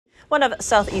One of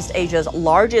Southeast Asia's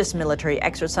largest military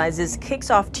exercises kicks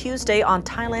off Tuesday on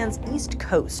Thailand's east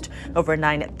coast. Over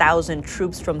 9,000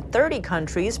 troops from 30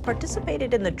 countries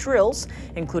participated in the drills,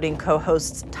 including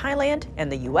co-hosts Thailand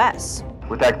and the U.S.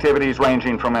 With activities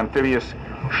ranging from amphibious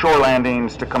shore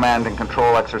landings to command and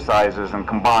control exercises and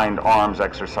combined arms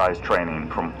exercise training,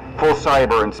 from full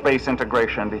cyber and space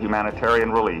integration to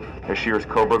humanitarian relief, this year's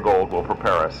Cobra Gold will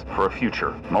prepare us for a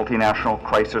future multinational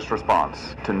crisis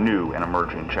response to new and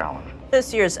emerging challenges.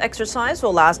 This year's exercise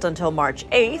will last until March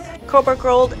 8th. Cobra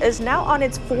Gold is now on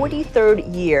its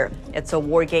 43rd year. It's a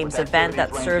war games event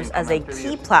that serves as a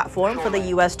key platform for the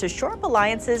U.S. to shore up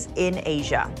alliances in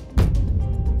Asia.